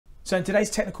So in today's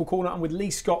Technical Corner, I'm with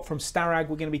Lee Scott from Starrag.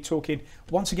 We're going to be talking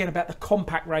once again about the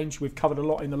compact range. We've covered a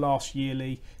lot in the last year,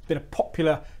 Lee. It's been a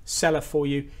popular seller for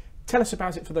you. Tell us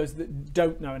about it for those that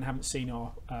don't know and haven't seen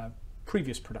our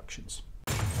previous productions.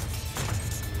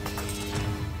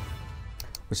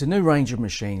 It's a new range of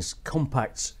machines,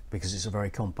 compact because it's a very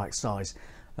compact size.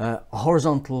 A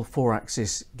horizontal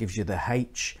 4-axis gives you the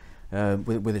H,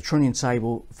 with a trunnion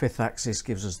table. 5th axis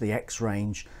gives us the X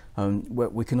range.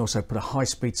 We can also put a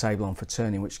high-speed table on for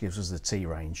turning, which gives us the T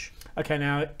range. Okay,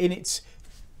 now in its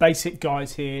basic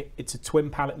guise here, it's a twin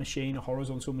pallet machine, a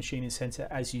horizontal machining centre,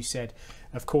 as you said.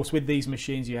 Of course, with these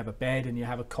machines, you have a bed and you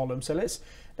have a column. So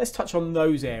let's touch on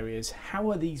those areas.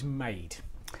 How are these made?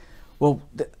 Well,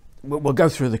 we'll go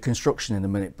through the construction in a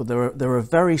minute, but they're a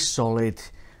very solid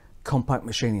compact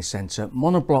machining centre,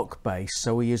 monoblock base.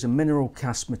 So we use a mineral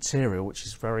cast material, which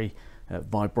is very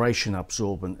vibration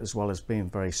absorbent, as well as being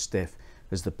very stiff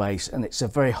as the base, and it's a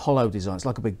very hollow design. It's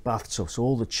like a big bathtub, so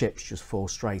all the chips just fall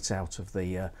straight out of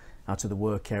the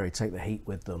work area, take the heat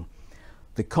with them.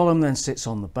 The column then sits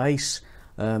on the base,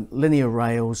 linear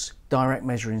rails, direct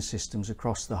measuring systems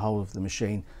across the whole of the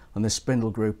machine, and the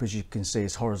spindle group, as you can see,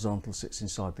 is horizontal, sits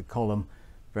inside the column.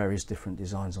 Various different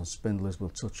designs on spindle, as we'll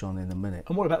touch on in a minute.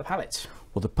 And what about the pallets?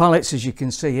 Well, the pallets, as you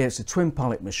can see here, it's a twin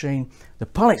pallet machine. The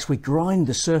pallets, we grind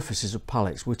the surfaces of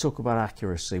pallets. We talk about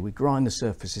accuracy. We grind the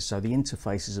surfaces so the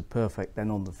interfaces are perfect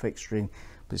then on the fixturing.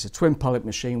 But it's a twin pallet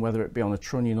machine, whether it be on a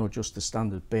trunnion or just the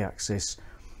standard B-axis.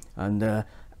 And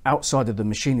outside of the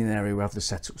machining area, we have the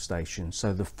setup station.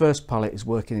 So the first pallet is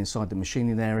working inside the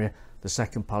machining area. The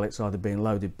second pallet's either being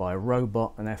loaded by a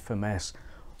robot, an FMS,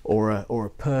 or a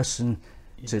person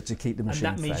to keep the machine fed.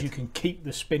 And that means fed. you can keep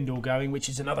the spindle going, which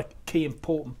is another key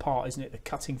important part, isn't it? The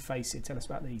cutting face. Tell us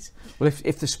about these. Well,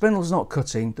 if the spindle's not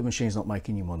cutting, the machine's not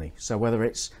making you money. So whether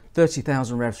it's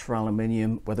 30,000 revs for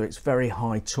aluminium, whether it's very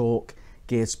high torque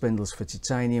geared spindles for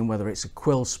titanium, whether it's a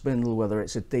quill spindle, whether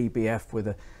it's a DBF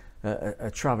with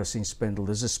a traversing spindle,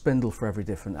 there's a spindle for every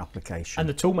different application. And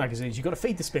the tool magazines, you've got to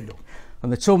feed the spindle.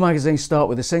 And the tool magazines start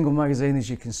with a single magazine,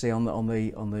 as you can see on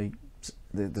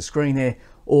the screen here,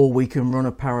 or we can run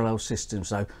a parallel system,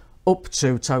 so up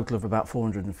to a total of about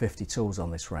 450 tools on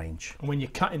this range. And when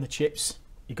you're cutting the chips,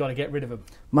 you've got to get rid of them.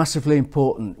 Massively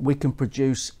important. We can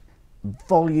produce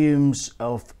volumes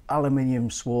of aluminium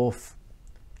swarf,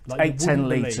 like 8-10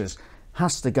 litres,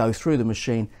 has to go through the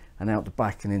machine and out the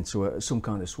back and into some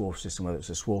kind of swarf system, whether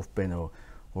it's a swarf bin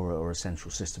or a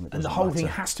central system. And the whole thing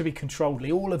has to be controlled.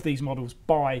 All of these models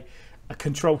buy a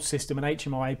controlled system, an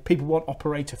HMI. People want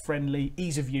operator friendly,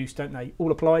 ease of use, don't they? All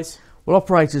applies? Well,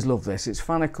 operators love this. It's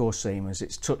Fanuc seamers,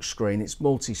 it's touch screen, it's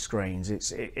multi-screens.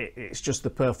 It's just the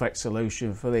perfect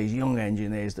solution for these young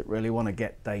engineers that really want to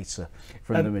get data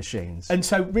from the machines. And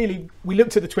so really, we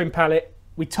looked at the twin pallet.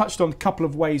 We touched on a couple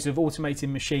of ways of automating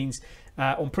machines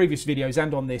on previous videos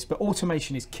and on this, but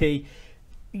automation is key.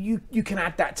 You can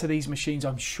add that to these machines,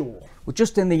 I'm sure. Well,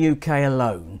 just in the UK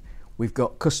alone, we've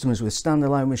got customers with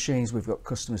standalone machines, we've got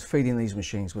customers feeding these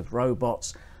machines with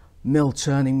robots, mill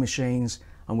turning machines,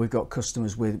 and we've got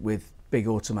customers with big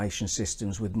automation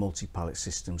systems, with multi-pallet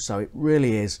systems. So it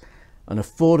really is an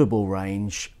affordable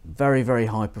range, very, very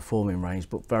high performing range,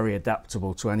 but very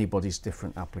adaptable to anybody's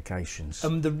different applications.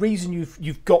 And the reason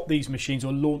you've got these machines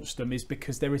or launched them is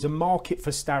because there is a market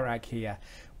for Starrag here,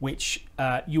 which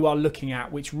you are looking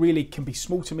at, which really can be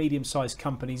small to medium sized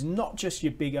companies, not just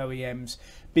your big OEMs,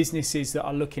 businesses that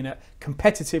are looking at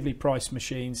competitively priced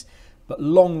machines, but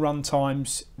long run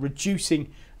times,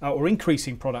 reducing or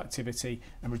increasing productivity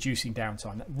and reducing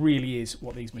downtime. That really is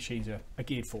what these machines are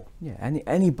geared for. Yeah,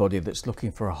 anybody that's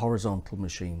looking for a horizontal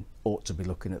machine ought to be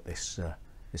looking at this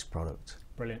product.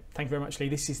 Brilliant. Thank you very much, Lee.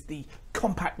 This is the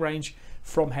compact range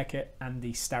from Heckert and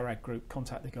the Starrag Group.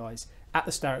 Contact the guys at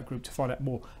the Starrag Group to find out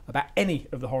more about any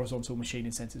of the horizontal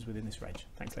machining centres within this range.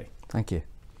 Thanks, Lee. Thank you.